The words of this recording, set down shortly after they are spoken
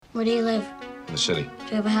Where do you live? In the city. Do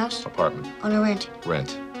you have a house? Apartment. On a rent?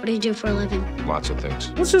 Rent. What do you do for a living? Lots of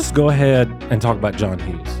things. Let's just go ahead and talk about John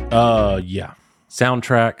Hughes. Yeah.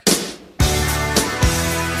 Soundtrack.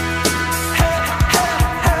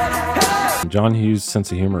 John Hughes'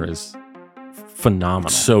 sense of humor is phenomenal.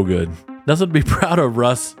 So good. That's what to be proud of,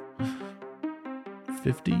 Russ.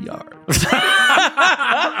 50 yards.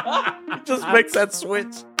 Just makes that switch.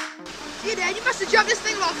 Yeah, Dad, you must have jumped this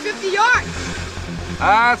thing about 50 yards.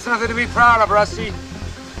 That's nothing to be proud of, Rusty.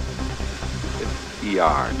 50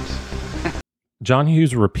 yards. John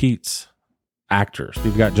Hughes repeats actors.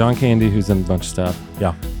 You've got John Candy, who's in a bunch of stuff.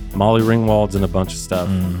 Yeah. Molly Ringwald's in a bunch of stuff.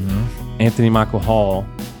 Mm-hmm. Anthony Michael Hall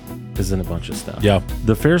is in a bunch of stuff. Yeah.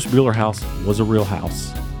 The Ferris Bueller house was a real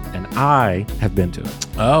house, and I have been to it.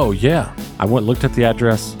 Oh, yeah. I looked at the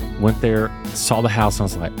address, went there, saw the house, and I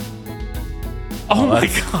was like, oh my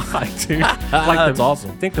God, dude. That's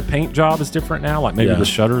awesome. I think the paint job is different now. Like maybe the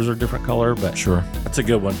shutters are different color, but Sure. That's a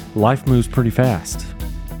good one. life moves pretty fast.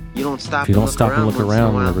 You don't stop. If you don't and stop and look once in a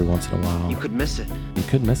around while, every once in a while, you could miss it. you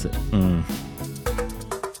could miss it. Mm.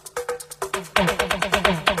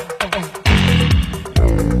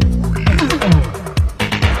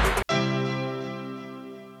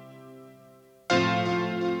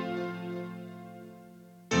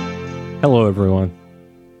 Hello, everyone.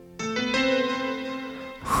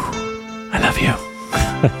 I love you.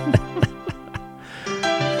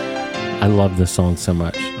 I love this song so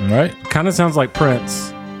much. All right. Kind of sounds like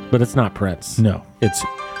Prince, but it's not Prince. No. It's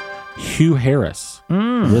Hugh Harris.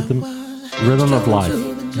 Rhythm of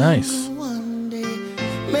Life. Nice.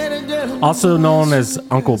 Also known as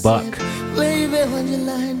Uncle Buck.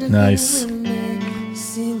 Nice. I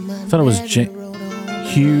thought it was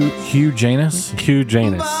Hugh Janus. Hugh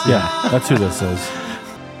Janus. Yeah, that's who this is.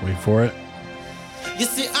 Wait for it. You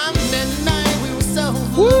see, I'm that night we were so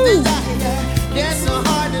full of desire. Dance so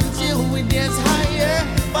hard until we dance higher.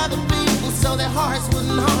 For the people, so their hearts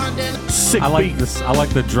wasn't hard and Sick I like beat. this. I like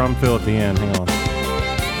the drum fill at the end. Hang on.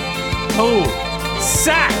 Oh,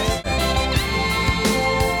 sax.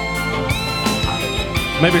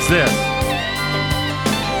 Maybe it's this.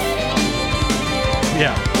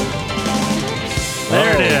 Yeah.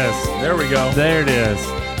 There it is. There we go. There it is.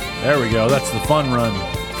 There we go. That's the fun run.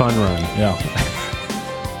 Fun run Yeah.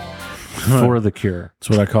 for the cure. That's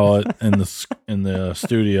what I call it in the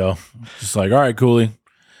studio. Just like, all right, Cooley,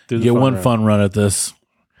 Do the get fun one run. fun run at this.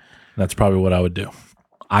 That's probably what I would do.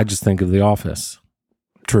 I just think of The Office.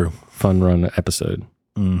 True. Fun run episode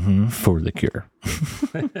Mm-hmm. for the cure.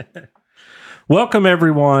 Welcome,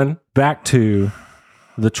 everyone, back to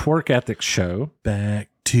the Twerk Ethics Show. Back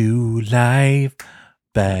to life.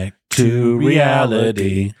 Back to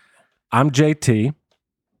reality. I'm JT,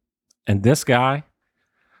 and this guy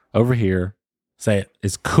over here Say it.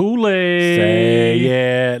 is Kool-Aid. Say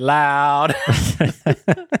it loud.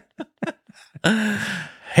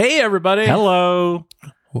 Hey, everybody. Hello.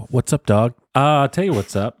 What's up, dog? I'll tell you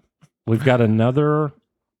what's up. We've got another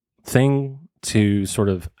thing to sort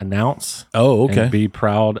of announce. Oh, okay. And be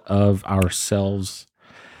proud of ourselves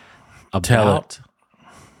about. Tell it.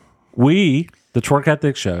 We, the Twerk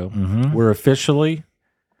Ethics Show, Mm-hmm. we're officially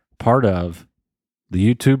part of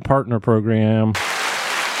the YouTube Partner Program.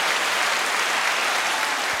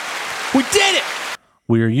 We did it.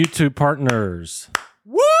 We are YouTube partners.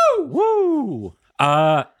 Woo! Woo!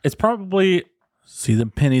 It's probably, See the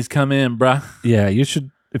pennies come in, bruh. yeah, you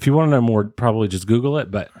should, if you want to know more, probably just Google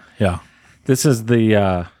it. But Yeah. this is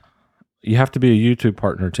the, you have to be a YouTube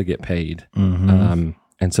partner to get paid. Mm-hmm.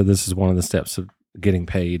 And so this is one of the steps of getting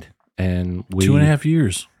paid. And we 2.5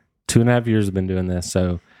 years. 2.5 years have been doing this.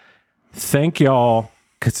 So thank y'all,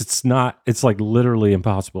 because it's like literally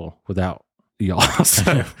impossible without y'all.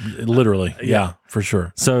 So, Literally. Yeah, for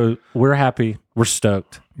sure. so we're happy. We're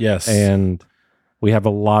stoked. Yes. And we have a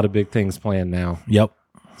lot of big things planned now. Yep.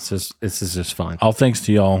 This is just fun. All thanks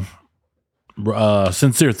to y'all.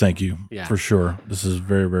 Sincere thank you. Yeah. For sure. This is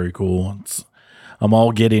very, very cool. I'm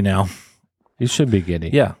all giddy now. You should be giddy.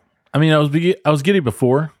 Yeah. I mean, I was giddy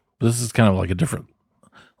before. But this is kind of like a different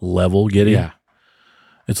level giddy. Yeah.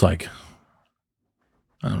 It's like,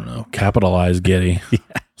 I don't know, capitalized giddy. Yeah.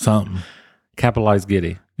 Something. Capitalized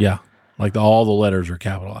giddy. Yeah. Like all the letters are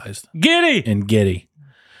capitalized. Giddy! And giddy.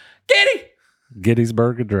 Giddy!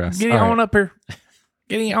 Gettysburg Address. Giddy All on right. up here.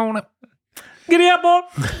 Giddy on up. Giddy up, boy!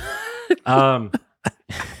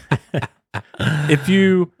 If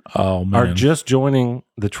you Oh, man. are just joining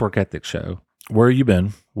the Twerk Ethics Show, Where you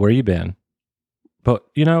been? where you been? But,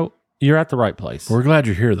 you're at the right place. We're glad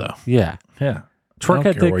you're here, though. Yeah. Yeah. Twerk I don't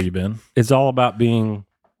care ethic where you been. is all about being,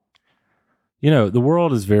 the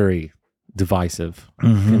world is very divisive.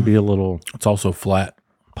 Mm-hmm. Can be a little, It's also flat.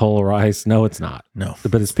 Polarized. No, it's not. No.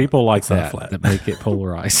 But it's people like not that flat. that make it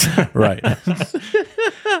polarized. Right.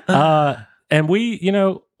 And we,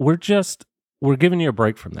 we're giving you a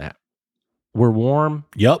break from that. We're warm,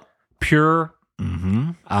 Yep. pure,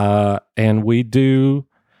 Mm-hmm. and we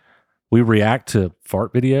react to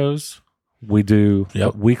fart videos. We do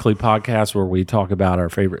Yep. weekly podcasts where we talk about our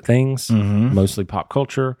favorite things, Mm-hmm. mostly pop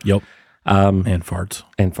culture, Yep. and And farts.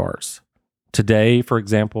 farts. Today, for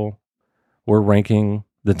example, we're ranking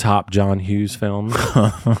the top John Hughes films.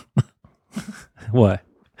 What?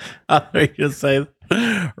 I thought you were going to say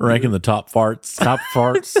ranking the top farts. Top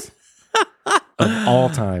farts of all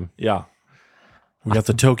time. Yeah. We got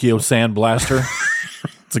the Tokyo Sand Blaster.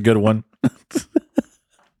 It's a good one.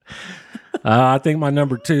 I think my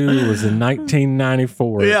number 2 was in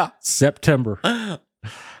 1994. Yeah. September.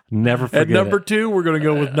 Never forget At number it. 2, we're going to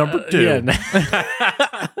go with number 2. Yeah.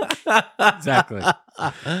 Exactly.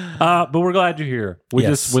 But we're glad you're here. We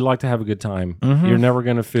Yes. we like to have a good time. Mhm. You're never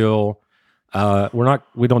going to feel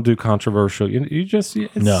we don't do controversial.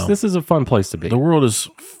 No. This is a fun place to be. The world is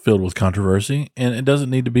filled with controversy, and it doesn't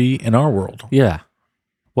need to be in our world. Yeah.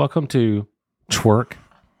 Welcome to Twerk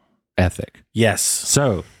Ethic. Yes.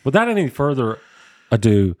 So, without any further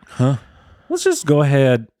ado, let's just go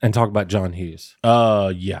ahead and talk about John Hughes.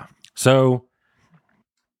 Yeah. So,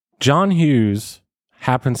 John Hughes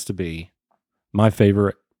happens to be my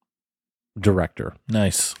favorite director.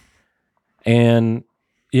 Nice. And,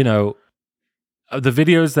 the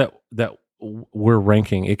videos that we're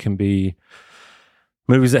ranking, it can be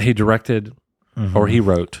movies that he directed or he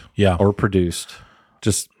wrote Yeah. or produced.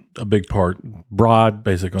 Just A big part, broad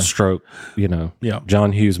basically. stroke, Yeah.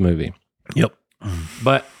 John Hughes movie. Yep.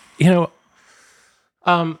 But,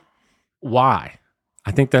 why?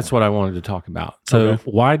 I think that's what I wanted to talk about. So, Okay.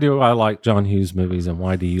 why do I like John Hughes movies and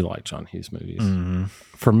why do you like John Hughes movies? Mm-hmm.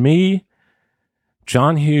 For me,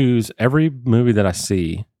 John Hughes, every movie that I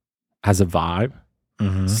see has a vibe.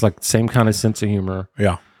 Mm-hmm. It's like the same kind of sense of humor.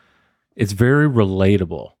 Yeah. It's very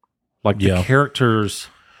relatable. Like Yeah. the characters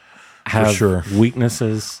have sure.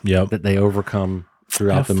 weaknesses Yep. that they overcome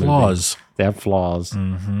throughout Have the movie. flaws. They have flaws.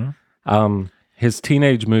 Mm-hmm. His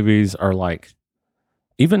teenage movies are like,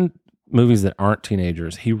 even movies that aren't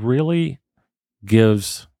teenagers, he really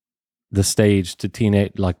gives the stage to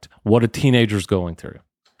like what a teenager's going through,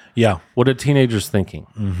 Yeah. what a teenager's thinking.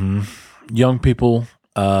 Mm-hmm. Young people,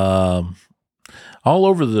 all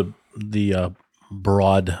over the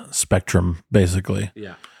broad spectrum, basically,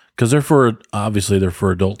 Yeah. because they're for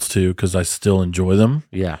adults too. Because I still enjoy them,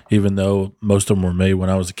 Yeah. even though most of them were made when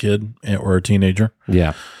I was a kid or a teenager.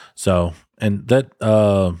 Yeah. So, and that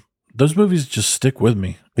those movies just stick with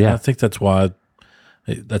me. Yeah. And I think that's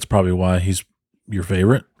probably why he's your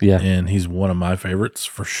favorite. Yeah. And he's one of my favorites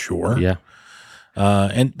for sure. Yeah.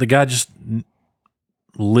 And the guy just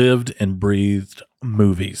lived and breathed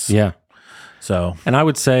movies. Yeah. So, And I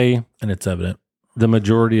would say and it's evident. the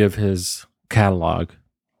majority of his catalog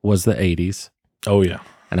was the 80s. Oh yeah.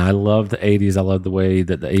 And I love the 80s. I love the way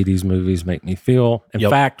that the 80s movies make me feel. In Yep.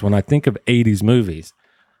 fact, when I think of 80s movies,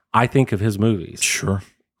 I think of his movies. Sure.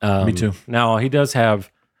 Me too. Now, he does have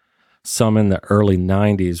some in the early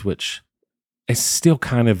 90s, which is still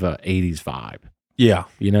kind of a 80s vibe. Yeah.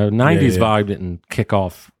 90s yeah. vibe didn't kick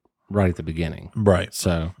off right at the beginning. Right.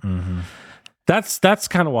 So Mm-hmm. that's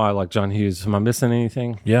kind of why I like John Hughes. Am I missing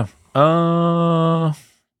anything? Yeah. No,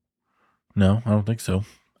 I don't think so.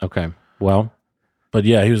 Okay. Well, But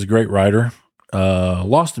yeah, he was a great writer.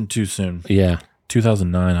 Lost him too soon. yeah.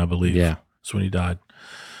 2009, I believe. Yeah. That's when he died.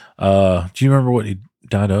 Do you remember what he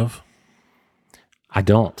died of? I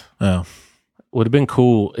don't. Oh, Would have been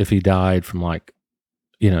cool if he died from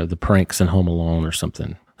the pranks in Home Alone or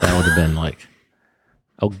something. That would have been like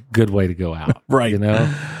a good way to go out. right.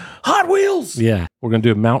 Hot Wheels. Yeah. We're going to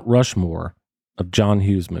do a Mount Rushmore of John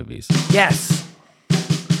Hughes movies. Yes.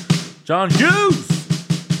 John Hughes.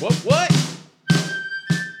 What?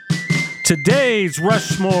 Today's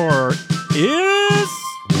Rushmore is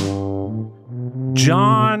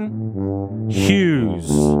John Hughes.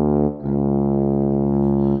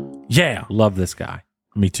 Yeah. Love this guy.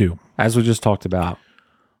 Me too. As we just talked about,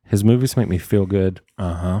 his movies make me feel good.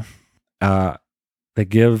 Uh-huh. They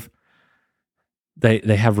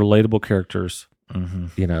have relatable characters.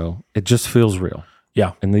 Mm-hmm. It just feels real.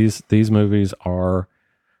 Yeah. And these movies are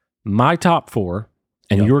my top 4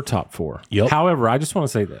 and Yep. your top 4. Yep. However, I just want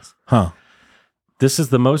to say this. Huh. This is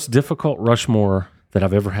the most difficult Rushmore that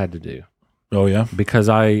I've ever had to do Oh, yeah. because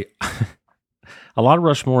a lot of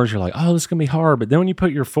Rushmores, you're like, oh, this is going to be hard. But then when you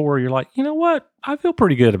put your 4, you're like, you know what? I feel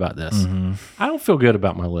pretty good about this. Mm-hmm. I don't feel good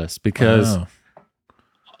about my list because Oh.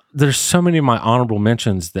 there's so many of my honorable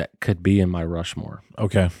mentions that could be in my Rushmore.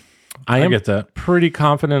 Okay. I am get that. pretty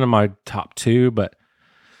confident in my top 2, but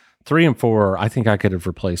 3 and 4, I think I could have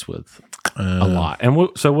replaced with a lot. And we'll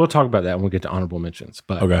talk about that when we get to honorable mentions.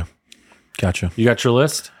 But Okay. Gotcha. you got your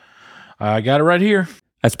list? I got it right here.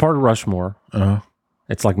 As part of Rushmore,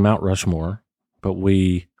 it's like Mount Rushmore, but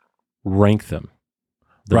we rank them.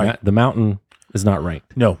 Right. The mountain is not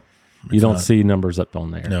ranked. No. You don't see numbers up on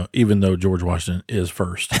there. No, even though George Washington is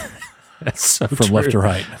first That's so from true. left to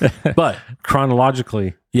right. But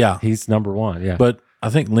Chronologically, yeah, he's number 1. Yeah. but I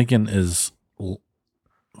think Lincoln is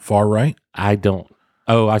far right. I don't.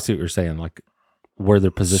 Oh, I see what you're saying. Like where they're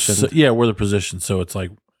positioned. So, yeah, where they're positioned. So it's like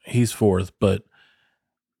he's 4th, but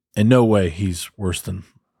in no way he's worse than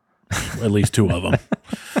at least 2 of them.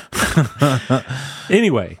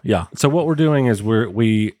 Anyway, Yeah. so what we're doing is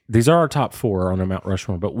we these are our top 4 on the Mount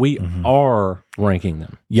Rushmore, but we are ranking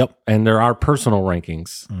them. Yep. And they're our personal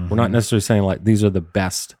rankings. We're not necessarily saying like these are the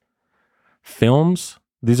best films.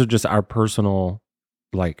 These are just our personal,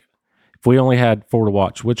 like, if we only had 4 to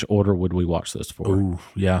watch, which order would we watch those 4? Ooh,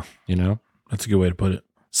 yeah. You know? That's a good way to put it.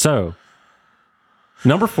 So,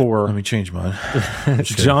 number 4, Let me change mine.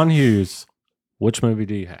 John Hughes. Which movie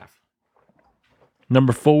do you have?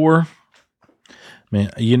 Number 4.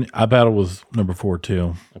 Man, I battle with number 4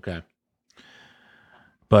 too. Okay.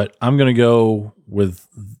 But I'm going to go with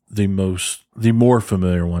the more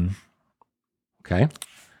familiar one. Okay.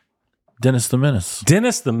 Dennis the Menace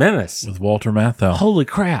Dennis the Menace. with Walter Matthau. Holy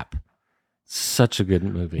crap. Such a good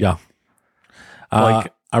movie. Yeah.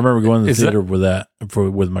 Like, I remember going to the is that- theater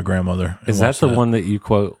with my grandmother. and Is that watched the one that you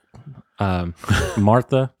quote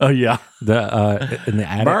Martha? Oh, yeah. The in the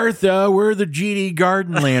attic? Martha, where are the GD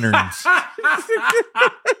garden lanterns?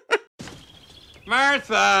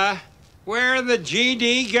 Martha, where are the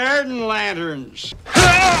GD garden lanterns?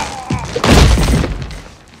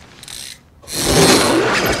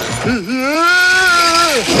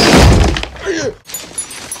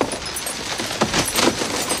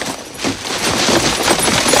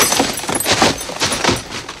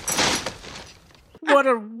 What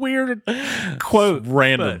a weird quote.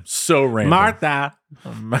 Random. So random. Martha,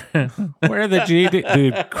 where are the GD?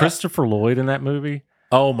 Dude, Christopher Lloyd in that movie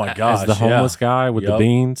Oh, my gosh. as the homeless guy with the Yep.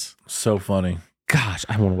 beans. So funny. Gosh,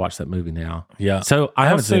 I want to watch that movie now. Yeah. So I I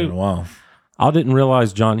haven't seen it in a also, while. I didn't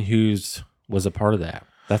realize John Hughes was a part of that.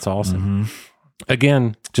 That's awesome.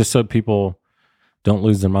 Again, just so people don't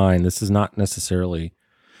lose their mind, this is not necessarily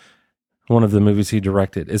one of the movies he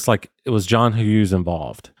directed. It's like it was John Hughes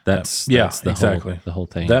involved. That's exactly. the whole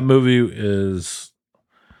thing. That movie is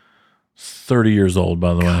 30 years old,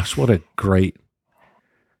 by the way. Gosh, what a great.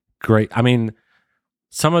 I mean,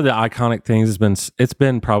 some of the iconic things it's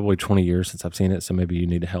been probably 20 years since I've seen it, so maybe you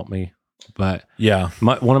need to help me. But Yeah.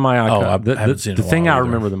 one of my iconic, I haven't seen it the in a thing while I either.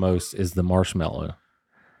 remember the most is the marshmallow.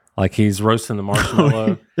 Like he's roasting the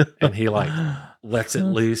marshmallow and he like lets it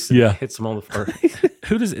loose and Yeah. hits him on the forehead.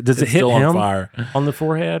 Who does it? Does it It's hit still him on fire. on the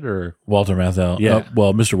forehead or Walter Matthau. Yeah.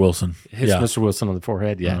 Well, Mr. Wilson. it hits Yeah. Mr. Wilson on the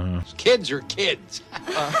forehead? Yeah. Kids are kids.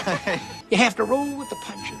 You have to roll with the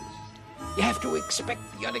punches. You have to expect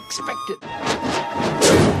the unexpected.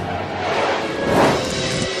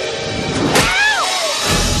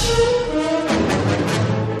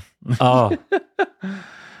 Oh,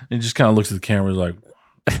 He just kind of looks at the camera like,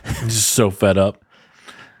 he's just so fed up.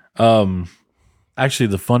 Actually,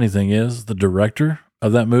 the funny thing is, the director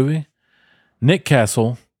of that movie, Nick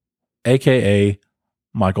Castle, a.k.a.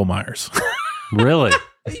 Michael Myers. really?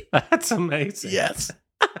 That's amazing. Yes.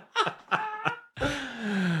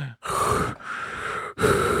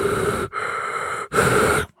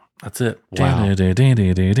 That's it. Wow.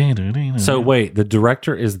 So wait, the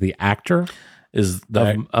director is the actor is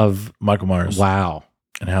that of Michael Myers wow.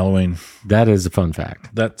 and Halloween. That is a fun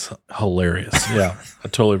fact. That's hilarious. Yeah. I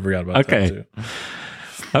totally forgot about Okay. that too.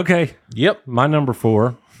 Okay. Yep. My number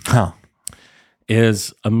 4 Huh.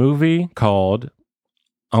 is a movie called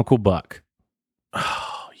Uncle Buck.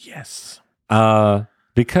 Oh, yes.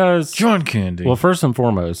 Because John Candy. well, first and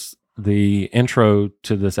foremost, the intro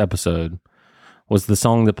to this episode was the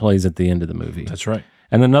song that plays at the end of the movie. That's right.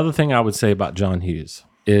 And another thing I would say about John Hughes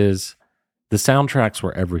is the soundtracks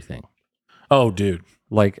were everything. Oh, dude.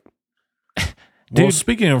 Like, Well, dude,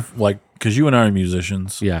 speaking of like, because you and I are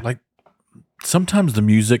musicians, Yeah. like sometimes the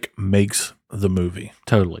music makes the movie.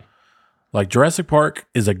 totally. Like Jurassic Park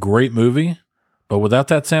is a great movie, but without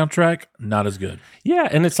that soundtrack, not as good. Yeah,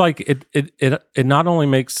 and it's like it not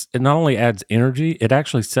only adds energy, it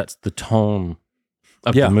actually sets the tone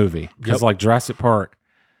of Yeah. the movie. Because Yep. like Jurassic Park,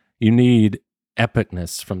 you need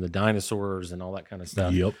epicness from the dinosaurs and all that kind of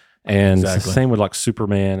stuff. Yep. And it's Exactly. the same with like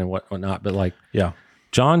Superman and whatnot. But like Yeah.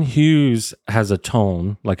 John Hughes has a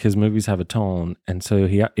tone, like his movies have a tone, and so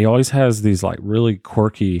he always has these like really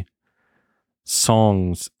quirky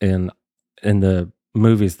songs in the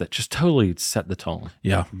movies that just totally set the tone.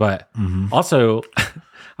 Yeah. But also, I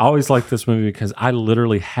always like this movie because I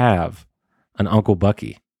literally have an Uncle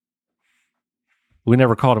Bucky. We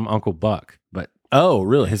never called him Uncle Buck, but Oh,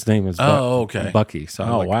 really? his name is okay. Bucky. So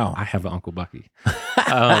I'm Oh, like, wow. I have an Uncle Bucky.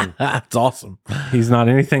 That's awesome. He's not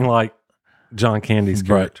anything like John Candy's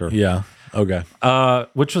character. Right. Yeah. Okay.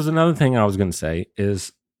 Which was another thing I was going to say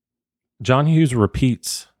is John Hughes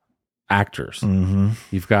repeats actors. Mm-hmm.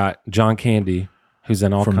 You've got John Candy, who's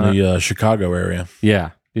in all From the Chicago area.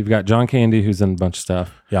 Yeah. You've got John Candy, who's in a bunch of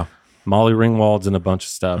stuff. Yeah. Molly Ringwald's in a bunch of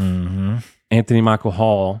stuff. Mm-hmm. Anthony Michael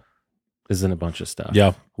Hall is in a bunch of stuff.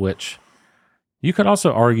 Yeah. Which you could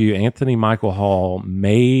also argue Anthony Michael Hall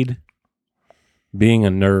made being a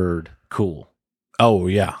nerd cool. Oh,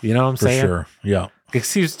 yeah. You know what I'm For saying? sure. Yeah.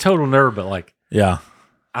 Because he was a total nerd, but like, Yeah.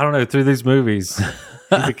 I don't know, through these movies,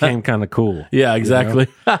 he became kind of cool. Yeah, exactly.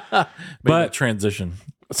 But But transition.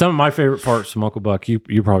 some of my favorite parts from Uncle Buck, you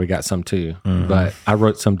probably got some too, but I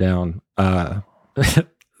wrote some down.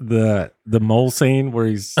 The mole scene where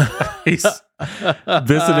he's visiting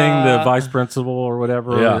the vice principal or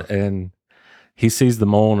whatever, Yeah. and he sees the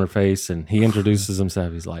mole in her face, and he introduces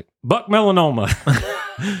himself. He's like, "Buck melanoma."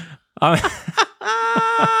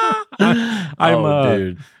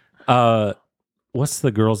 Dude. What's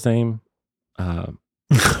the girl's name?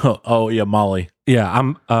 Oh, yeah, Molly. Yeah,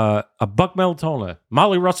 I'm a Buck melanoma.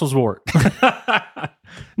 Molly Russell's wart.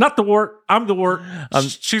 Not the wart. I'm the wart.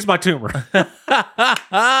 She's my tumor. And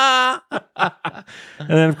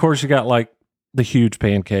then, of course, you got like the huge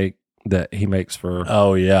pancake that he makes for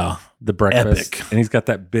Oh, yeah. the breakfast. Epic. And he's got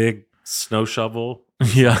that big snow shovel.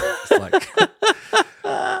 Yeah. It's like,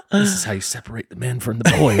 this is how you separate the men from the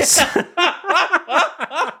boys.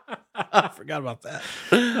 I forgot about that.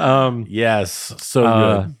 Yes. So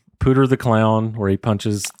good. Pooter the clown, where he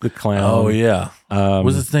punches the clown. Oh, yeah.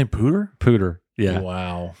 Was his name Pooter? Pooter. Yeah.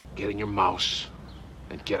 Wow. Get in your mouse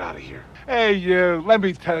and get out of here. Hey, you, let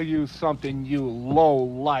me tell you something, you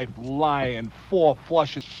low-life, lying,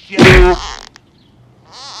 four-flushing shit.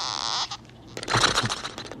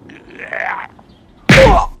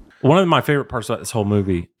 One of my favorite parts about this whole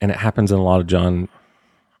movie, and it happens in a lot of John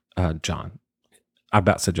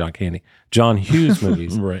Hughes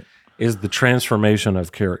movies, Right. is the transformation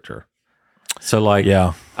of character. So like,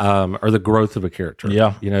 Yeah. or the growth of a character.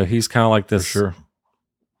 Yeah. You know, he's kind of like this, Sure.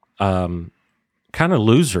 kind of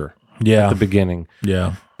loser Yeah. at the beginning,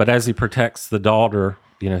 Yeah. but as he protects the daughter,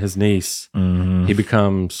 you know, his niece, Mm-hmm. he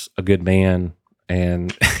becomes a good man.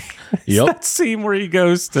 And Yep. that scene where he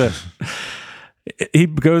goes to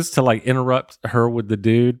like interrupt her with the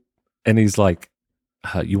dude, and he's like,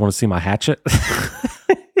 you want to see my hatchet?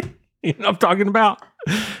 You know what I'm talking about?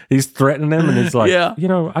 He's threatening him, and he's like, Yeah. you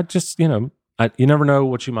know, I just, you know, you never know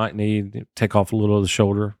what you might need. Take off a little of the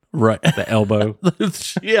shoulder, Right. the elbow,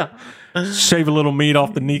 Yeah. shave a little meat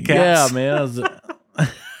off the kneecaps. Yeah, man.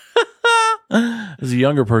 As a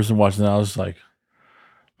younger person watching that, I was like,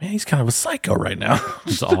 man, he's kind of a psycho right now.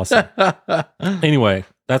 It's awesome. Anyway,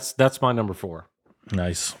 that's my number 4.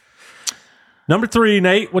 Nice. Number 3,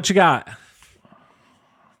 Nate, what you got?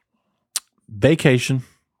 Vacation.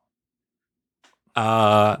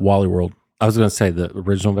 Wally World. I was going to say the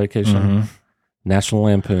original Vacation. Mm-hmm. National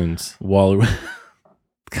Lampoon's. Wally.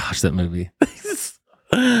 Gosh, that movie.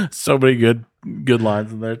 So many good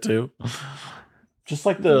lines in there too. Just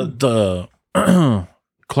like the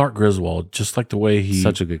Clark Griswold, just like the way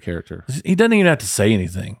Such a good character. he doesn't even have to say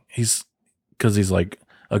anything. He's like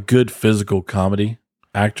a good physical comedy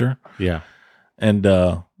actor. Yeah. And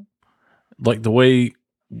like the way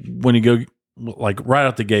when you go like right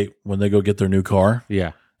out the gate when they go get their new car,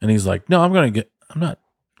 Yeah. and he's like, "No, I'm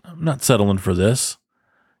not settling for this."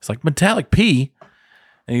 It's like metallic P,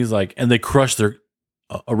 and he's like, and they crush their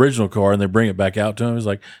original car and they bring it back out to him. He's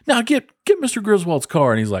like, "Now get Mr. Griswold's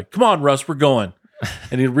car," and he's like, "Come on, Russ, we're going."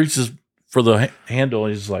 And he reaches for the handle,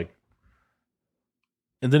 and he's like,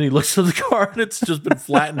 and then he looks at the car and it's just been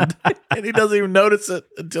flattened, and he doesn't even notice it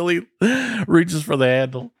until he reaches for the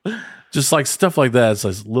handle. Just like stuff like that. It's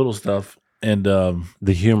like little stuff. And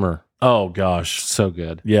The humor. oh gosh, So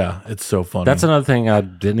good. yeah, it's so funny. That's another thing I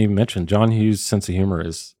didn't even mention. John Hughes' sense of humor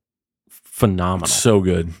is phenomenal. so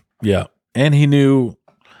good. Yeah, and he knew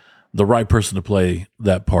the right person to play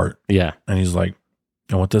that part. Yeah. And he's like,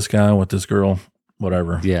 "I want this guy, I want this girl,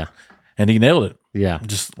 whatever." Yeah. And he nailed it. Yeah.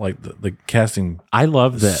 Just like the casting I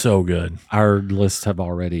love is that so good. our lists have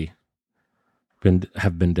already been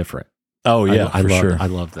different. Oh yeah, I for love, sure. I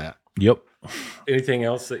love that. Yep. Anything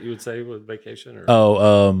else that you would say with Vacation?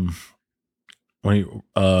 Or? When he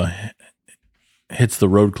hits the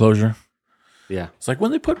road closure. Yeah. It's like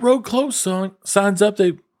when they put road close signs up,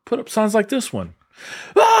 they put up signs like this one.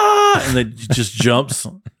 Ah! And then he just jumps.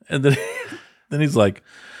 And then he's like,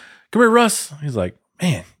 come here, Russ. He's like,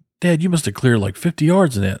 man, Dad, you must have cleared like 50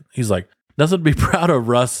 yards in it. He's like, nothing to be proud of,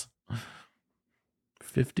 Russ.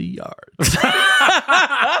 50 yards.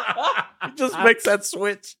 He just makes that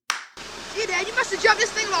switch. Gee, Dad, you must have jumped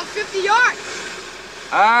this thing about 50 yards.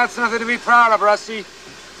 That's nothing to be proud of, Rusty.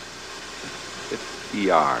 50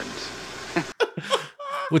 yards.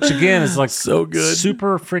 Which again is like so good,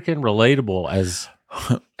 super freaking relatable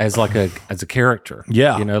as a character.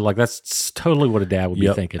 Yeah, you know, like that's totally what a dad would be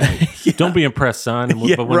thinking. Like, don't be impressed, son.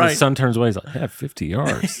 But when his son turns away, he's like, "Yeah, 50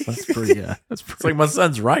 yards. That's pretty. Yeah, that's pretty." It's like my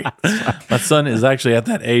son's right. My son is actually at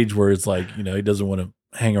that age where it's like, you know, he doesn't want to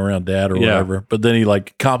hang around dad or whatever. But then he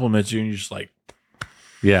like compliments you, and you're just like,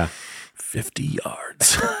 "Yeah, 50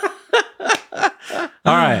 yards."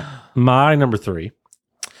 All right, my number 3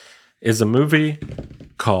 is a movie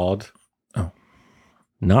called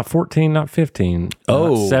not 14, not 15,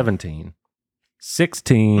 not 17,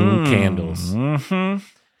 16 Candles.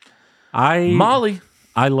 Mm-hmm. Molly.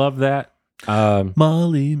 I love that.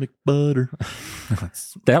 Molly McButter.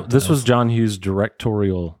 This was John Hughes'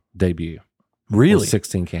 directorial debut. Really?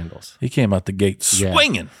 16 Candles. He came out the gate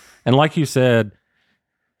swinging. And like you said,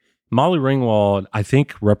 Molly Ringwald, I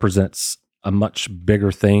think, represents a much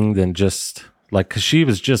bigger thing than just like, because she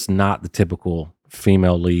was just not the typical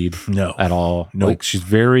female lead at all. Nope. Like, she's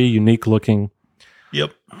very unique looking.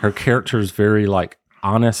 Yep. Her character is very like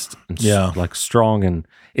honest and like strong, and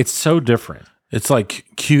it's so different. It's like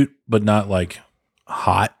cute, but not like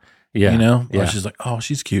hot. Yeah. You know? Yeah. Like she's like, oh,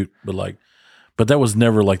 she's cute, but that was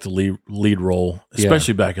never like the lead role,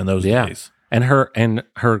 especially back in those days. And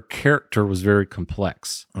her character was very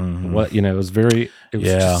complex. Mm-hmm. It was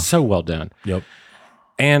just so well done. Yep.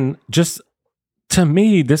 And just to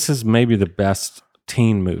me, this is maybe the best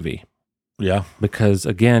teen movie. Yeah. Because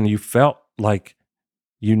again, you felt like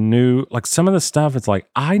you knew, like some of the stuff, it's like,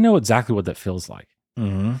 I know exactly what that feels like.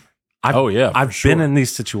 Mm-hmm. I've been in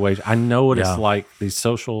these situations. I know what it's like, these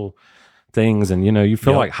social things. And, you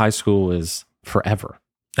feel like high school is forever.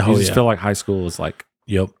 You just feel like high school is like,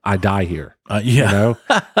 I die here.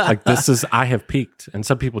 Like I have peaked. And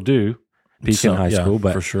some people do peak in high school,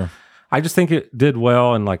 but for sure. I just think it did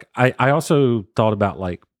well. And like, I also thought about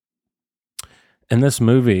like, in this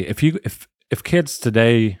movie, if kids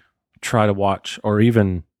today try to watch, or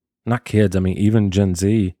even not kids, I mean, even Gen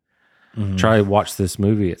Z try to watch this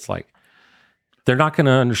movie, it's like, they're not going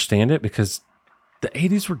to understand it because the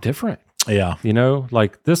 80s were different. Yeah.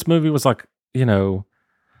 Like this movie was like,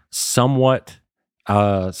 somewhat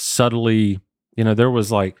subtly, there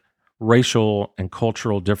was like racial and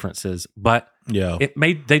cultural differences, but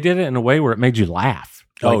they did it in a way where it made you laugh.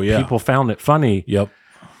 Like, people found it funny. Yep.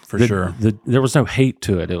 For sure. There was no hate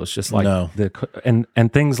to it. It was just like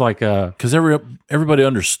and things like because everybody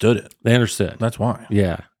understood it. They understood. That's why.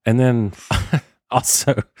 Yeah. And then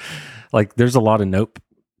also like there's a lot of note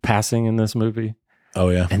passing in this movie. Oh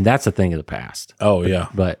yeah. And that's a thing of the past. Oh yeah.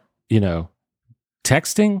 But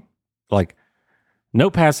texting, like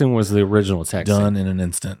note passing was the original texting. Done in an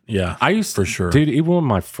instant. Yeah. I used for sure. Dude, even with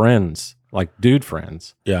my friends, like dude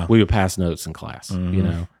friends, we would pass notes in class,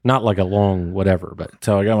 not like a long whatever, but that's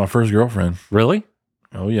how I got my first girlfriend. Really?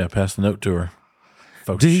 Oh yeah, pass the note to her.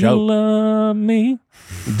 Folks, do you love me?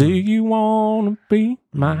 Do you want to be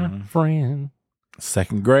my friend?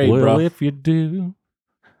 Second grade, well, bro. If you do,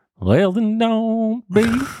 well then don't be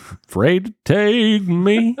afraid to take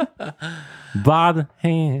me by the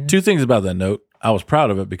hand. Two things about that note. I was proud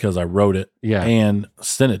of it because I wrote it and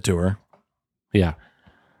sent it to her. Yeah.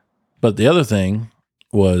 But the other thing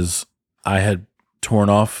was I had torn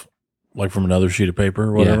off like from another sheet of paper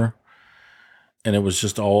or whatever. And it was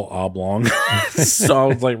just all oblong. So I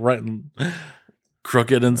was like writing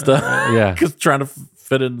crooked and stuff. Because trying to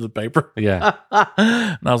fit it into the paper. Yeah.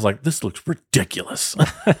 And I was like, this looks ridiculous.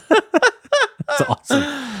 That's awesome.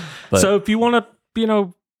 But, so if you want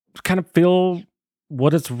to, kind of feel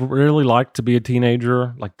what it's really like to be a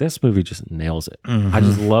teenager, like this movie just nails it. Mm-hmm. I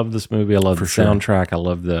just love this movie. I love the soundtrack. I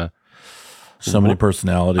love so many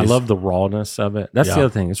personalities. I love the rawness of it. That's the other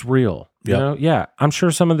thing. It's real. Yeah. I'm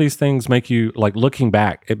sure some of these things make you, like, looking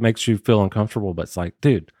back, it makes you feel uncomfortable, but it's like,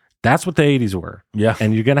 dude, that's what the 80s were. Yeah.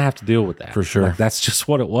 And you're going to have to deal with that. For sure. Like, that's just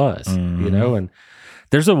what it was, and you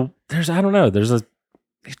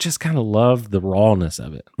just kind of love the rawness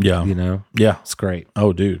of it. Yeah. Yeah. It's great.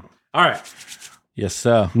 Oh, dude. All right. Yes,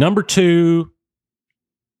 sir. Number 2,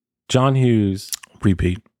 John Hughes.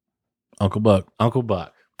 Repeat. Uncle Buck Uncle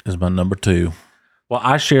Buck is my number 2. Well,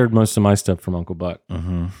 I shared most of my stuff from Uncle Buck.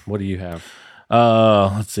 Mm-hmm. What do you have?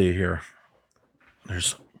 Let's see here.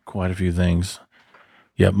 There's quite a few things.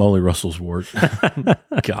 Yeah, Molly Russell's work.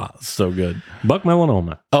 God, so good. Buck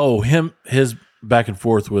Melanoma. Oh, his back and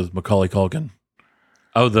forth with Macaulay Culkin.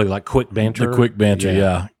 Oh, the like quick banter. The quick banter,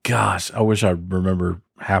 yeah. Gosh, I wish I remember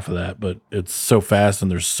half of that, but it's so fast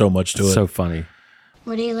and there's so much to it. So funny.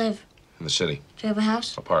 Where do you live? In the city. Do you have a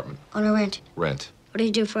house? Apartment. On a rent? Rent. What do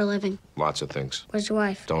you do for a living? Lots of things. Where's your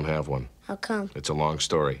wife? Don't have one. How come? It's a long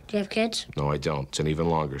story. Do you have kids? No, I don't. It's an even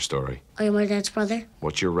longer story. Are you my dad's brother?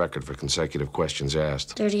 What's your record for consecutive questions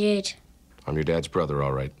asked? 38. I'm your dad's brother,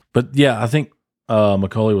 all right. But yeah, I think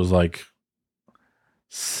Macaulay was like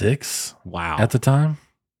 6 at the time.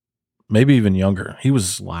 Maybe even younger. He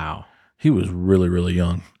was really, really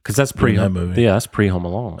young. Because that's that movie. Yeah, that's pre Home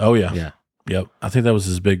Alone. Oh yeah. Yeah. Yep. I think that was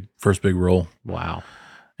his first big role. Wow.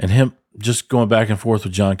 And him just going back and forth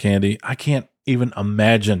with John Candy. I can't even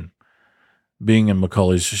imagine being in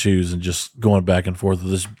Macaulay's shoes and just going back and forth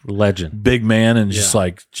with this legend, big man, and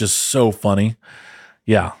just so funny.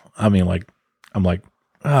 Yeah. I mean, like, I'm like,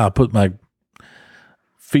 put my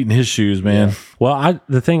feet in his shoes, man. Yeah. Well,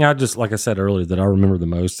 the thing I just, like I said earlier, that I remember the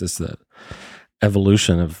most is the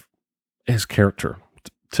evolution of his character.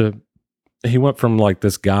 He went from like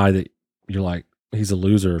this guy that you're like, he's a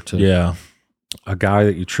loser, to a guy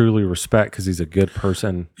that you truly respect because he's a good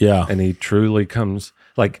person. Yeah. And he truly comes,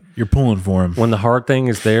 like, you're pulling for him. When the hard thing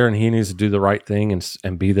is there and he needs to do the right thing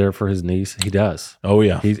and be there for his niece, he does. Oh,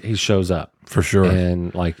 yeah. He shows up. For sure.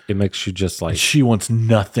 And like, it makes you just like. And she wants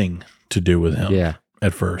nothing to do with him. Yeah.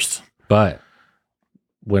 At first. But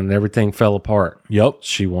when everything fell apart,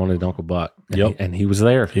 she wanted Uncle Buck. And he was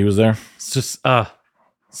there. He was there. It's just,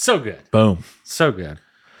 so good. Boom. So good.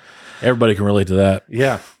 Everybody can relate to that.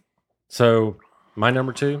 Yeah. So, my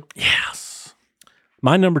number 2? Yes.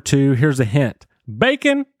 My number 2, here's a hint.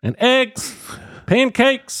 Bacon and eggs,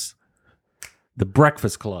 pancakes, The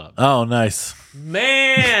Breakfast Club. Oh, nice.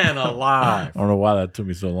 Man alive. I don't know why that took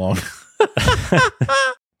me so long.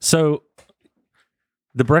 So,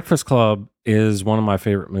 The Breakfast Club is one of my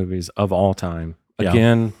favorite movies of all time.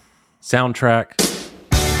 Again, soundtrack.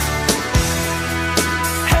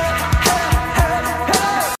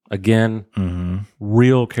 Again,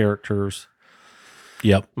 real characters.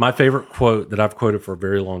 Yep. My favorite quote that I've quoted for a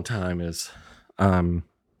very long time is, I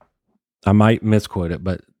might misquote it,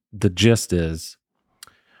 but the gist is,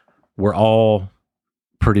 we're all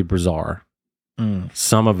pretty bizarre.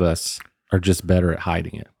 Some of us are just better at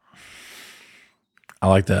hiding it. I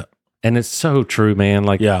like that. And it's so true, man.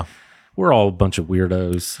 Like, we're all a bunch of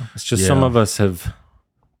weirdos. It's just some of us have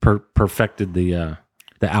perfected the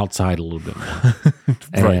outside a little bit more.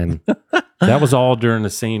 And that was all during the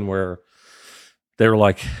scene where they were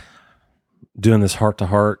like doing this heart to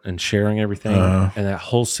heart and sharing everything. And that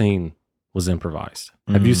whole scene was improvised.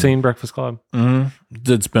 Have you seen Breakfast Club?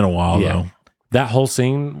 It's been a while though. That whole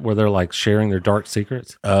scene where they're like sharing their dark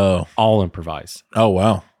secrets. Oh, all improvised. Oh,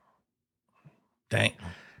 wow. Dang.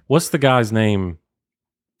 What's the guy's name?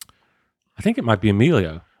 I think it might be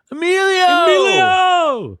Emilio. Emilio!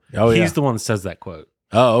 Oh, yeah. He's the one that says that quote.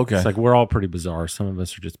 Oh, okay. It's like, we're all pretty bizarre. Some of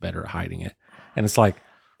us are just better at hiding it. And it's like,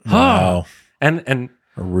 wow. And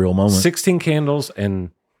a real moment. 16 Candles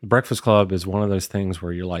and Breakfast Club is one of those things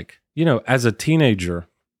where you're like, you know, as a teenager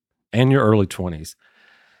and your early 20s,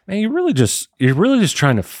 man, you're really just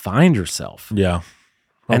trying to find yourself. Yeah.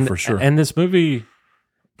 Oh, and for sure. And this movie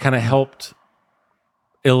kind of helped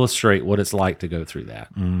illustrate what it's like to go through that.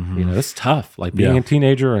 You know, it's tough. Like being a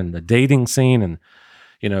teenager and the dating scene and,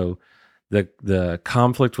 you know, the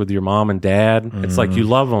conflict with your mom and dad. It's like you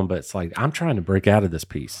love them, but it's like, I'm trying to break out of this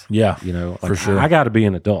piece. Yeah. You know, like, for sure. I got to be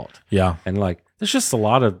an adult. Yeah. And like, there's just a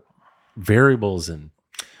lot of variables and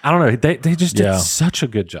I don't know. They just did such a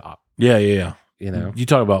good job. Yeah. Yeah. You know, you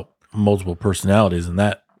talk about multiple personalities in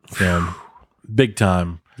that film, big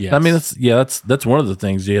time. Yes. I mean, that's one of the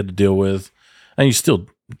things you had to deal with, and you still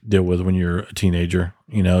deal with when you're a teenager.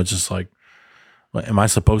 You know, it's just like, am I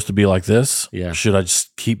supposed to be like this? Yeah. Should I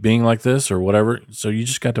just keep being like this or whatever? So you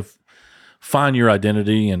just got to find your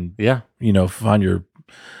identity and you know, find your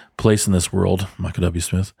place in this world. Michael W.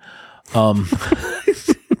 Smith. Roaming through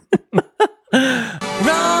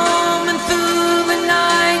the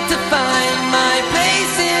night to find my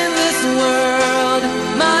place in this world,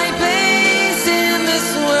 my place in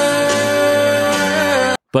this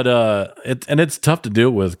world. But it's tough to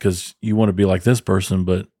deal with because you want to be like this person,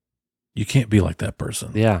 but you can't be like that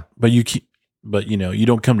person. Yeah. But you know, you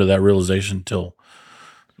don't come to that realization until,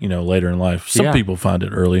 you know, later in life. Some people find it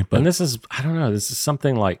early, but and this is, I don't know, this is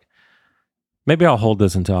something like Maybe I'll hold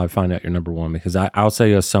this until I find out your number one, because I'll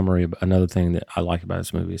say a summary of another thing that I like about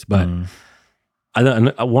his movies. But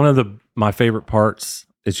one of my favorite parts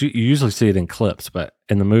is you usually see it in clips, but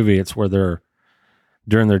in the movie, it's where they're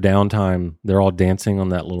during their downtime, they're all dancing on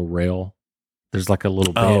that little rail. There's like a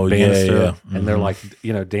little banister, and they're like,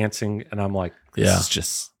 dancing, and I'm like, this is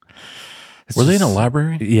just. Were they in a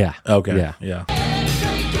library? Yeah. Okay. Yeah.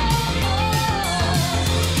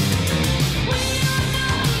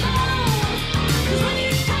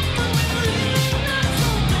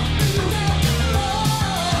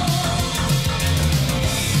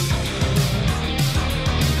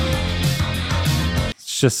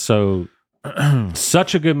 Just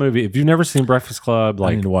such a good movie. If you've never seen Breakfast Club,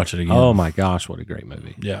 I need to watch it again. Oh my gosh, what a great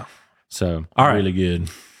movie. Yeah. So, all right. Really good.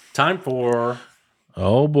 Time for...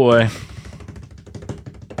 Oh boy.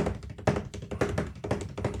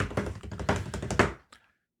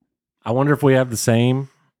 I wonder if we have the same.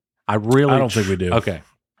 I don't think we do. Okay.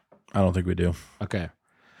 I don't think we do. Okay.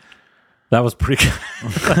 That was pretty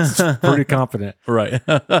pretty confident. Right.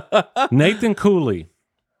 Nathan Cooley.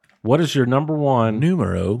 What is your number one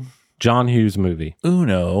numero John Hughes movie?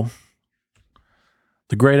 Uno.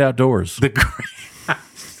 The Great Outdoors.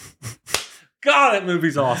 God, that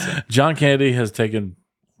movie's awesome. John Candy has taken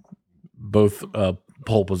both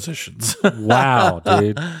pole positions. Wow,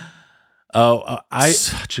 dude.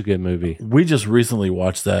 Such a good movie. We just recently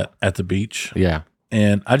watched that at the beach. Yeah.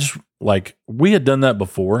 And I just we had done that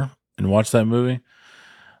before and watched that movie.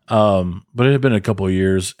 But it had been a couple of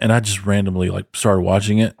years, and I just randomly started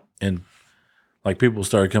watching it, and people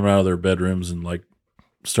started coming out of their bedrooms and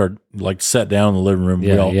sat down in the living room.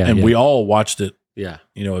 We all watched it. Yeah.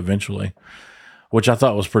 Eventually, which I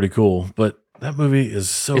thought was pretty cool. But that movie is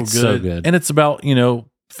so good. And it's about,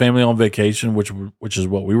 family on vacation, which is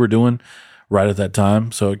what we were doing right at that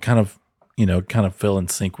time. So it kind of fell in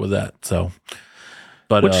sync with that. So,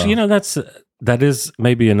 but that is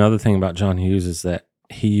maybe another thing about John Hughes, is that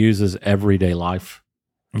he uses everyday life.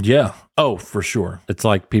 Yeah. Oh, for sure. It's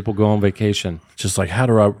like people go on vacation. Just how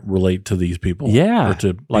do I relate to these people? Yeah. Or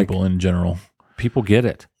to people in general. People get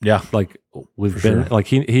it. Yeah. We've been,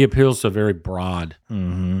 he appeals to a very broad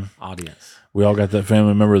audience. We all got that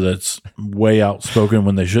family member that's way outspoken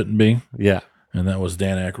when they shouldn't be. Yeah. And that was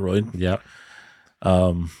Dan Aykroyd. Yep.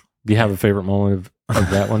 Do you have a favorite moment of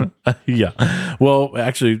that one? Yeah. Well,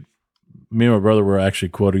 actually, me and my brother were actually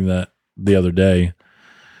quoting that the other day.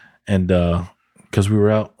 And because we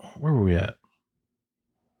were out, where were we at?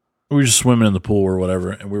 We were just swimming in the pool or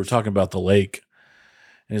whatever, and we were talking about the lake.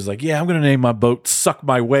 And he's like, "Yeah, I'm going to name my boat Suck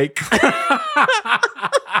My Wake."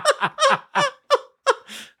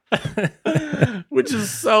 Which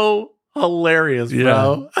is so hilarious,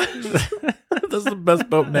 bro. That's the best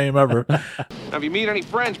boat name ever. Now, if you meet any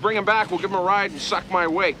friends, bring them back. We'll give them a ride and suck my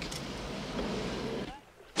wake.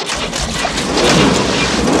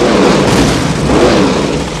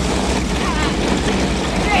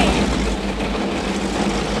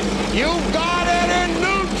 You got it in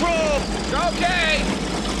neutral. Okay.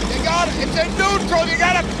 You got it. It's in neutral. You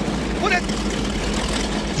gotta put it.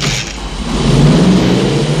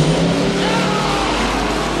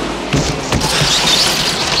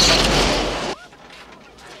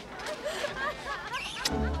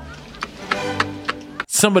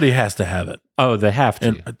 Somebody has to have it. Oh, they have to.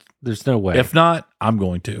 And there's no way. If not, I'm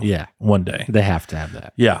going to. Yeah. One day. They have to have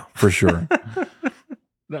that. Yeah, for sure.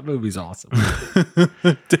 That movie's awesome.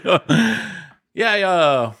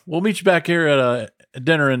 Yeah, we'll meet you back here at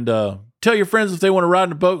dinner, and tell your friends if they want to ride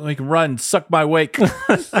in a boat, and we can ride and suck my wake.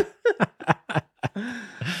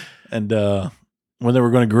 And when they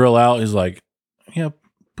were going to grill out, he's like, "Yeah,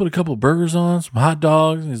 put a couple of burgers on, some hot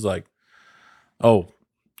dogs." And he's like, "Oh,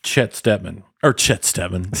 Chet, what's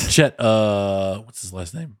his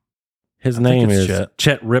last name?" His name is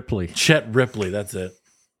Chet Ripley. Chet Ripley, that's it.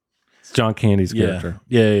 It's John Candy's character.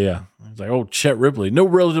 Yeah. He's like, "Oh, Chet Ripley. No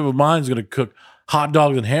relative of mine is going to cook hot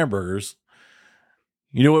dogs and hamburgers.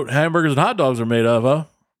 You know what hamburgers and hot dogs are made of, huh?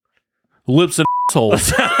 Lips and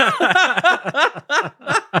assholes."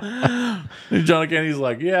 And John Candy's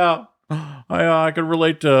like, "Yeah, I can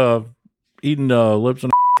relate to eating lips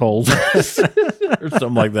and assholes." Or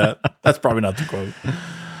something like that. That's probably not the quote.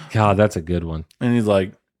 God, that's a good one. And he's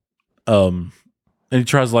like, and he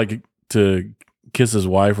tries to kiss his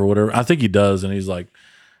wife or whatever. I think he does. And he's like,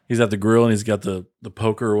 he's at the grill and he's got the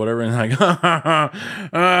poker or whatever. And like,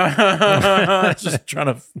 just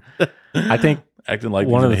trying to, I think acting like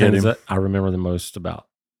one of the things that I remember the most about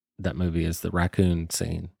that movie is the raccoon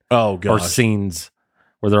scene. Oh, God. Or scenes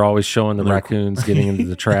where they're always showing the raccoons getting into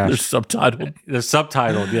the trash. They're subtitled.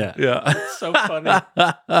 Yeah. Yeah. So funny.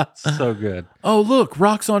 So good. Oh, look,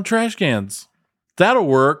 rocks on trash cans. That'll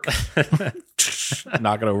work.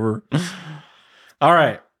 Knock it over. All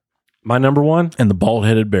right. My number one. And the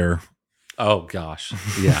bald-headed bear. Oh, gosh.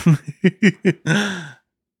 Yeah.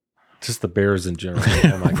 Just the bears in general.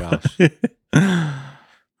 Oh, my gosh.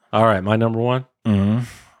 All right. My number one. Mm-hmm.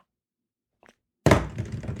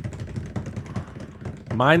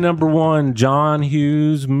 My number one John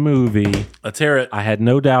Hughes movie. Let's hear it. I had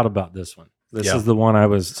no doubt about this one. This is the one I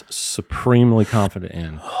was supremely confident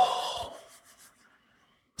in.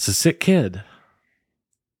 It's a sick kid.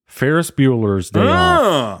 Ferris Bueller's Day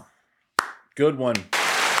Off. Good one.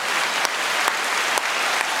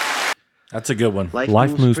 That's a good one.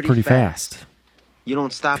 Life moves pretty fast. You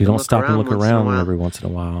don't stop. If you don't stop and look once in a around while, every once in a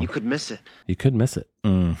while, you could miss it. You could miss it.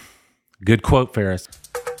 Good quote, Ferris.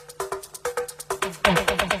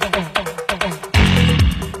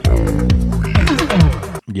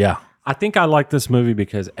 Yeah. I think I like this movie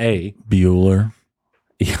because Bueller.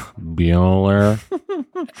 Yeah, Bueller.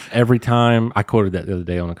 Every time I quoted that the other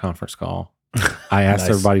day on a conference call, I asked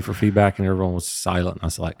everybody for feedback and everyone was silent. And I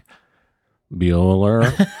was like, Bueller,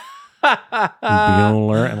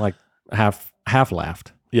 Bueller, and like half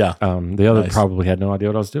laughed. Yeah. The other probably had no idea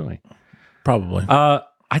what I was doing. Probably.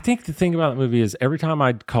 I think the thing about that movie is every time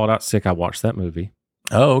I called out sick, I watched that movie.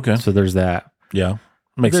 Oh, okay. So there's that. Yeah.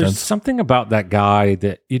 Makes There's sense. something about that guy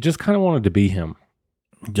that you just kind of wanted to be him.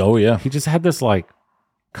 Oh, yeah. He just had this like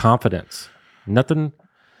confidence. Nothing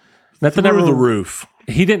Through ever the roof.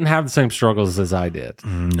 He didn't have the same struggles as I did.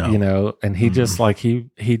 No. You know, and he just like he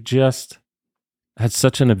just had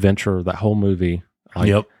such an adventure that whole movie. Like,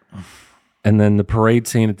 Yep. And then the parade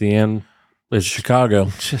scene at the end is Chicago.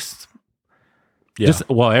 Just Yeah.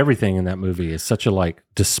 Everything in that movie is such a like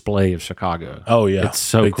display of Chicago. Oh, yeah. It's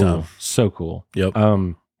so Big cool. time. So cool. Yep.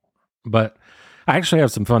 But I actually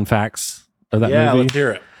have some fun facts of that Yeah, movie. let's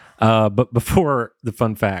hear it. But before the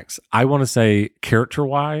fun facts, I want to say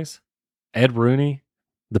character-wise, Ed Rooney,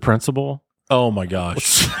 the principal. Oh, my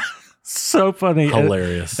gosh. So funny.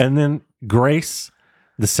 Hilarious. And then Grace,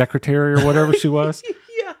 the secretary or whatever she was.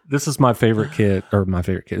 Yeah. This is my favorite kid.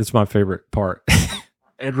 It's my favorite part.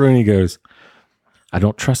 Ed Rooney goes, I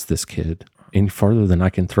don't trust this kid any farther than I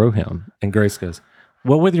can throw him. And Grace goes,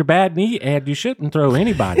 well, with your bad knee, Ed, you shouldn't throw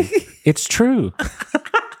anybody. It's true.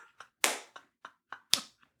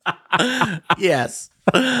 Yes.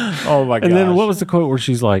 Oh, my gosh. And then what was the quote where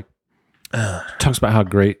she's like, talks about how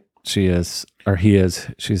great she is, or he is.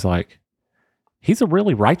 She's like, he's a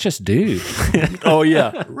really righteous dude. Oh,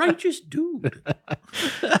 yeah. Righteous dude.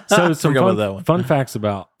 So some Forgot about that one. fun facts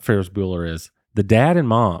about Ferris Bueller is the dad and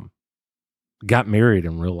mom got married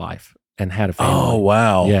in real life and had a family. Oh,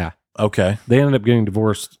 wow. Yeah. Okay. They ended up getting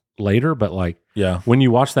divorced later, but like, Yeah. when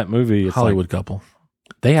you watch that movie, it's Hollywood like, couple.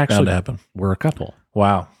 they Bound actually to happen. were a couple.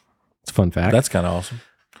 Wow. It's a fun fact. That's kind of awesome.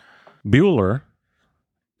 Bueller,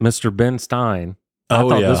 Mr. Ben Stein. I Oh,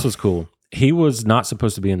 thought yeah. this was cool. He was not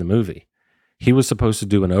supposed to be in the movie. He was supposed to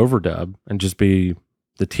do an overdub and just be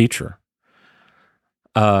the teacher.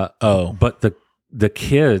 But the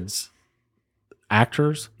kids,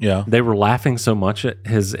 actors, Yeah. they were laughing so much at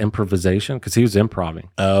his improvisation because he was improving.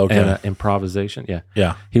 Oh, okay. And, improvisation, yeah.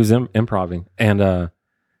 Yeah. He was improving. And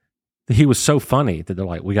he was so funny that they're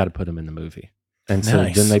like, we got to put him in the movie. And so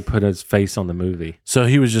Nice. then they put his face on the movie. So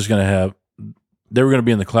he was just going to have, they were going to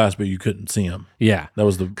be in the class, but you couldn't see him. Yeah. That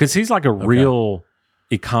was the, Because he's like a real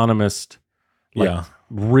economist, like yeah.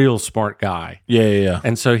 real smart guy. Yeah.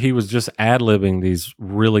 And so he was just ad-libbing these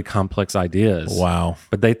really complex ideas. Wow.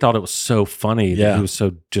 But they thought it was so funny that Yeah. he was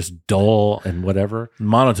so just dull and whatever.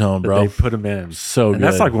 Monotone, that bro. They put him in. So and good.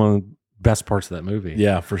 that's like one of the best parts of that movie.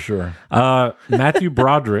 Yeah, for sure. Matthew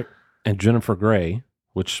Broderick and Jennifer Grey,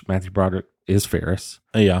 which Matthew Broderick is Ferris,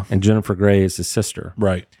 Yeah. and Jennifer Grey is his sister.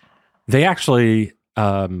 Right. They actually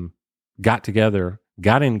got together,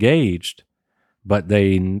 got engaged, but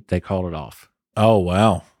they called it off. Oh,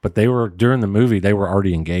 wow. But they were during the movie. They were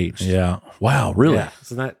already engaged. Yeah. Wow. Really? Yeah.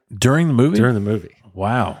 Isn't that During the movie? during the movie?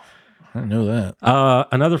 Wow. I didn't know that.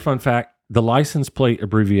 Another fun fact: the license plate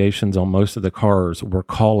abbreviations on most of the cars were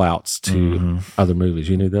call outs to other movies.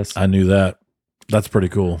 You knew this? I knew that. That's pretty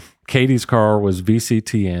cool. Katie's car was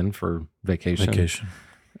VCTN for vacation.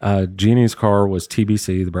 Jeannie's car was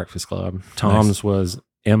TBC, the Breakfast Club. Tom's was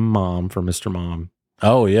M Mom for Mr. Mom.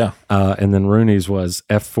 Oh, yeah. And then Rooney's was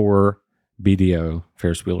F4 BDO,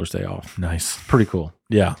 Ferris Bueller's Day Off. Nice. Pretty cool.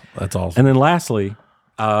 Yeah. That's awesome. And then lastly,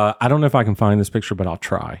 I don't know if I can find this picture, but I'll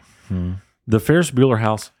try. The Ferris Bueller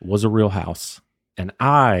house was a real house, and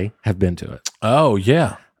I have been to it. Oh,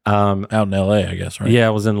 yeah. Out in L.A., I guess, right? Yeah,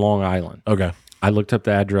 it was in Long Island. Okay. I looked up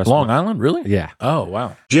the address. Long Island? Really? Yeah. Oh,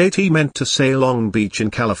 wow. JT meant to say Long Beach in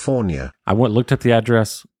California. I looked up the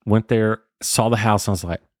address, went there. saw the house and I was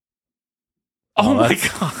like, oh my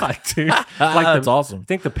God, dude. Like that's awesome. I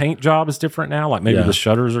think the paint job is different now. Like maybe the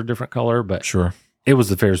shutters are different color, but Sure. it was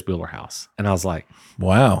the Ferris Bueller house. And I was like,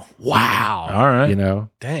 Wow. all right. You know?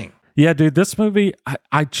 Dang. Yeah, dude, this movie,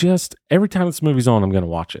 I just, every time this movie's on, I'm going to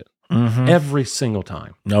watch it. Mm-hmm. Every single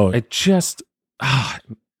time. No, It just,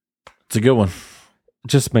 it's a good one.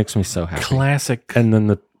 just makes me so happy. Classic. And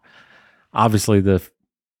then obviously the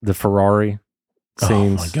Ferrari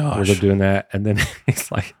scenes my gosh. where they're doing that. And then he's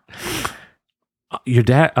like, your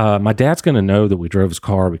dad, my dad's going to know that we drove his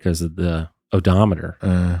car because of the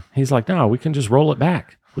odometer. He's like, no, we can just roll it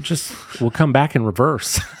back. We'll come back in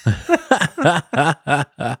reverse.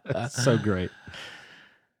 So great.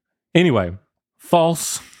 Anyway,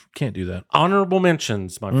 False. Can't do that. honorable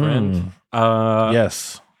mentions, my friend.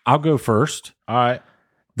 Yes. I'll go first. All right.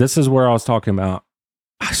 This is where I was talking about.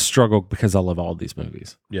 I struggle because I love all these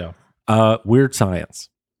movies. Yeah. Weird Science.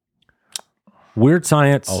 Weird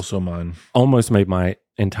Science Also mine. almost made my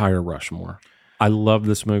entire Rushmore. I love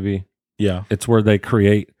this movie. Yeah. It's where they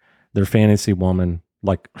create their fantasy woman.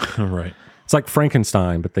 Like Right. it's like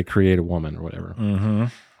Frankenstein, but they create a woman or whatever. Mm-hmm.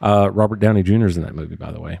 Robert Downey Jr. is in that movie,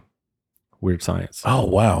 by the way. Weird Science. Oh,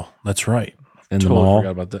 wow. That's right. And the Totally mall.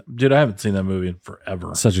 forgot about that. Dude, I haven't seen that movie in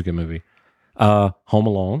forever. Such a good movie. Home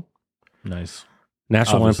Alone. Nice.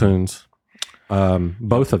 National Obviously. Lampoons.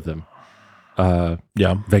 Both of them.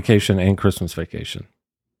 Yeah. Vacation and Christmas Vacation.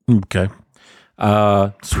 Okay.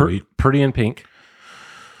 Sweet. Pretty in Pink.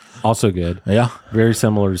 Also good. Yeah. Very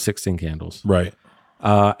similar to 16 Candles. Right.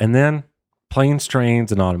 And then Planes,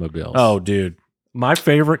 Trains, and Automobiles. Oh, dude. My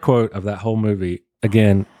favorite quote of that whole movie,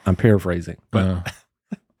 again, I'm paraphrasing, but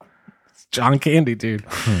it's John Candy, dude.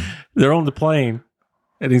 They're on the plane,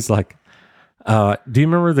 and he's like, do you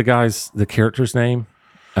remember the character's name?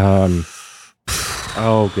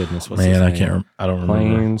 Oh, goodness. What's his Man, name? I don't remember.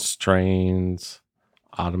 Planes, Trains,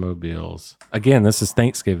 Automobiles. Again, this is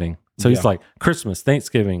Thanksgiving. So he's like, Christmas,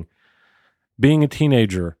 Thanksgiving, being a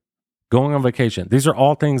teenager, going on vacation. These are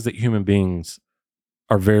all things that human beings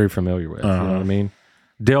are very familiar with. You know what I mean?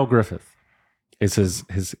 Dale Griffith is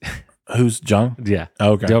his Who's John? yeah.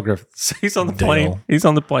 Okay. Dale Griffith. So he's on the plane. He's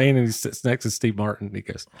on the plane and he sits next to Steve Martin. And he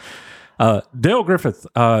goes, Dale Griffith,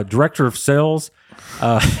 director of sales.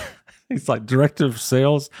 He's like, director of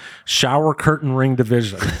sales, shower curtain ring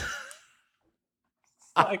division.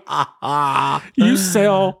 Like, you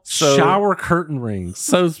sell shower curtain rings.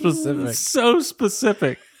 So specific. So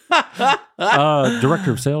specific.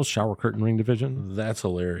 Director of sales, shower curtain ring division. That's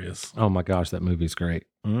hilarious. Oh my gosh, that movie's great.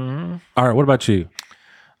 Mm-hmm. All right, what about you?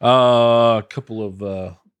 A couple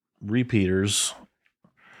of repeaters.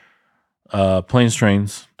 Planes,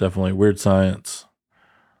 Trains, definitely. Weird Science.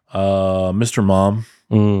 Mr. Mom.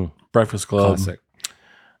 Breakfast Club. Classic.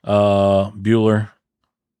 Bueller.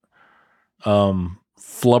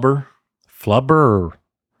 Flubber.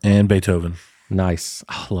 And Beethoven. Nice.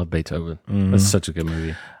 I love Beethoven. Mhm. That's such a good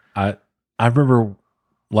movie. I remember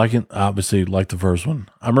liking, obviously, like the first one.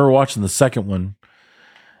 I remember watching the second one,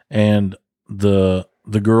 and the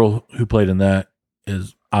girl who played in that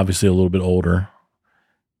is obviously a little bit older,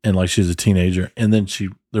 and like she's a teenager, and then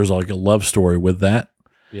there's like a love story with that.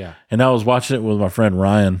 Yeah. And I was watching it with my friend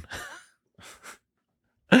Ryan,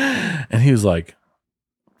 and he was like,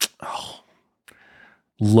 "Oh,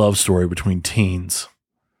 love story between teens.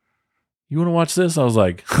 You want to watch this?" I was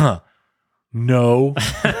like, no.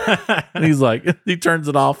 And he's like, he turns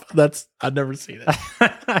it off. I've never seen it.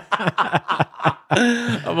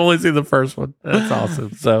 I've only seen the first one. That's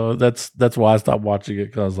awesome. So that's why I stopped watching it,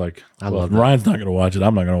 because I was like, I well, love if that. Ryan's not going to watch it,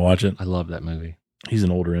 I'm not going to watch it. I love that movie. He's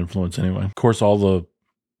an older influence anyway. Of course,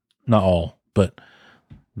 not all, but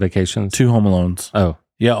Vacations. 2 Home Alones. Oh,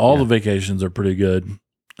 Yeah, all the vacations are pretty good,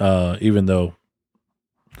 even though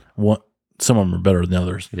some of them are better than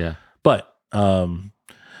others. yeah.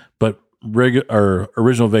 But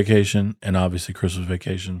original Vacation and obviously Christmas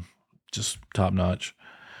Vacation, just top notch.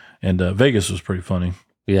 And Vegas was pretty funny.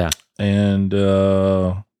 Yeah. And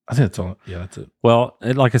I think that's all. Yeah, that's it. Well,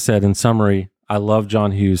 like I said, in summary, I love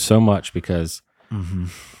John Hughes so much because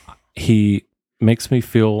he makes me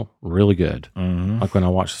feel really good. Like when I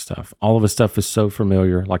watch the stuff, all of his stuff is so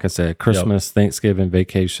familiar. Like I said, Christmas, Thanksgiving,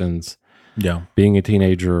 vacations, being a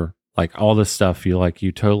teenager, like all this stuff,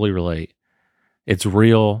 you totally relate. It's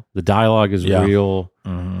real. The dialogue is real.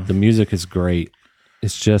 The music is great.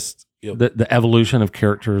 It's just the evolution of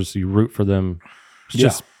characters. You root for them. It's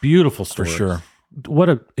just beautiful stories. For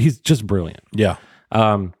sure. He's just brilliant. Yeah.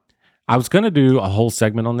 I was going to do a whole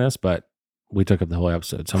segment on this, but we took up the whole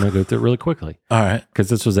episode. So I'm going to go through it really quickly. All right. Because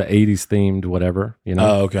this was an 80s themed whatever,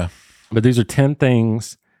 Oh, okay. But these are 10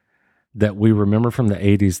 things that we remember from the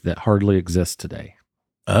 80s that hardly exist today.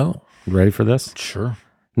 Oh, You ready for this? sure.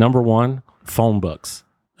 Number one, phone books.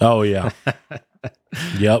 Oh, yeah.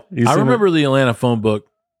 Yep. You I seen remember the Atlanta phone book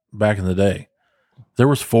back in the day. There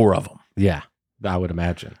was 4 of them, Yeah, I would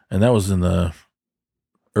imagine. and that was in the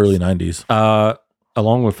early 90s.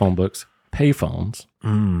 Along with phone books, payphones.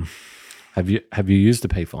 Mm. Have you used a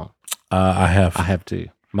payphone? I have. I have too.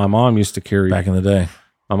 My mom used to carry Back in the day.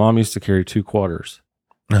 My mom used to carry 2 quarters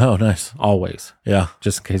Oh, nice. always, Yeah.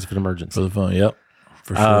 just in case of an emergency. For the phone. Yep.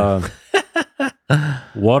 For sure.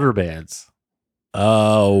 Water beds.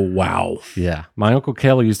 Oh, wow. Yeah, my Uncle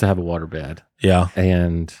Kelly used to have a water bed, Yeah.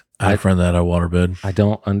 and I had a friend that had a waterbed. I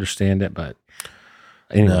don't understand it, but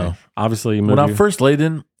anyway, No. obviously, When I first laid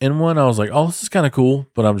in one, I was like, oh, this is kind of cool.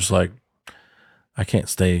 But I'm just like, I can't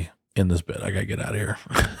stay in this bed. I got to get out of here.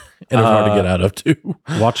 And it's hard to get out of, too.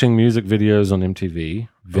 watching music videos on MTV,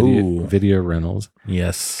 Ooh. video rentals,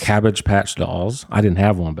 Yes. Cabbage Patch Dolls. I didn't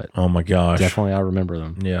have one, but Oh, my gosh. definitely I remember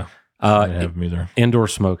them. Yeah. I didn't Uh, have them either. indoor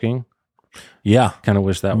smoking. Yeah. Kind of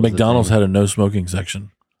wish that was McDonald's the had a no smoking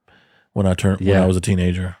section when I Yeah. was a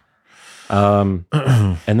teenager. thing.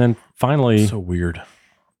 And then finally, So weird.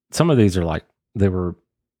 some of these are like they were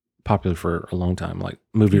popular for a long time, like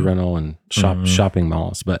movie rental and shopping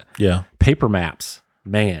malls. But Yeah. paper maps,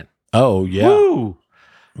 man, Oh, yeah. woo!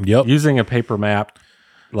 Yep. Using a paper map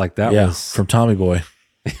like that yeah. was From Tommy Boy.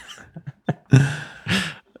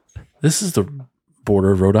 This is the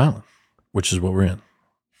border of Rhode Island, which is what we're in.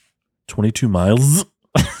 22 miles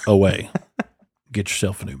away. Get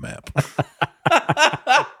yourself a new map.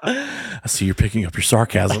 I see you're picking up your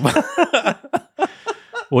sarcasm.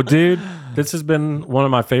 Well, dude, this has been one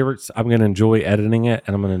of my favorites. I'm going to enjoy editing it,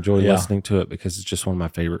 and I'm going to enjoy Yeah. listening to it because it's just one of my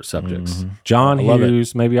favorite subjects. John I love it.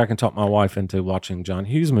 Hughes. Maybe I can talk my wife into watching John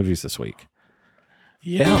Hughes movies this week.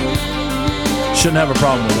 Yeah. Shouldn't have a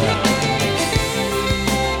problem with that.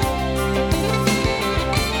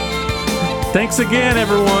 Thanks again, We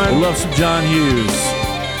everyone. love some John Hughes.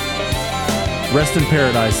 Rest in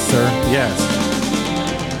paradise, sir. Yes.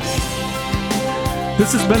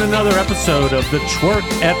 This has been another episode of the Twerk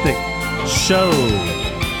Ethic Show.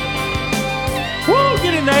 Woo!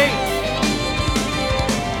 Get it, Nate.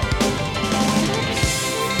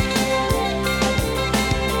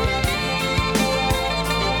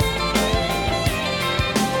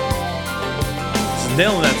 Just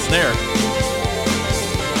nailing that snare.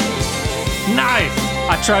 Nice.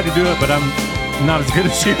 I tried to do it, but I'm not as good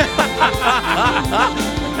as you.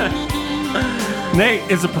 Nate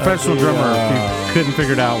is a professional drummer. If you couldn't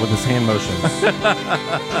figure it out with his hand motions.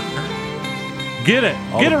 Get it.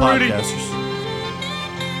 All Get the it, Rudy. podcasters.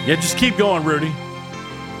 Yeah, just keep going, Rudy.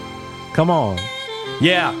 Come on.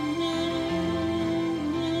 Yeah.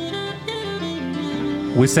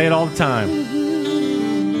 We say it all the time.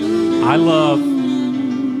 I love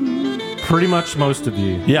pretty much most of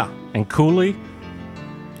you. Yeah, And Cooley,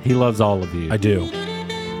 he loves all of you. I do.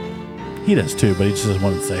 He does too, but he just doesn't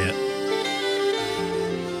want to say it.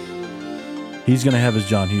 He's going to have his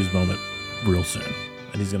John Hughes moment real soon.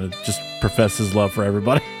 And he's going to just profess his love for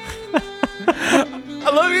everybody. I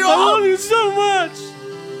love you all. I love you so much.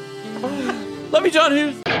 Love you, John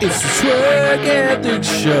Hughes. It's the Twerk Ethic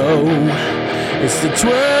Show. It's the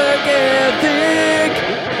Twerk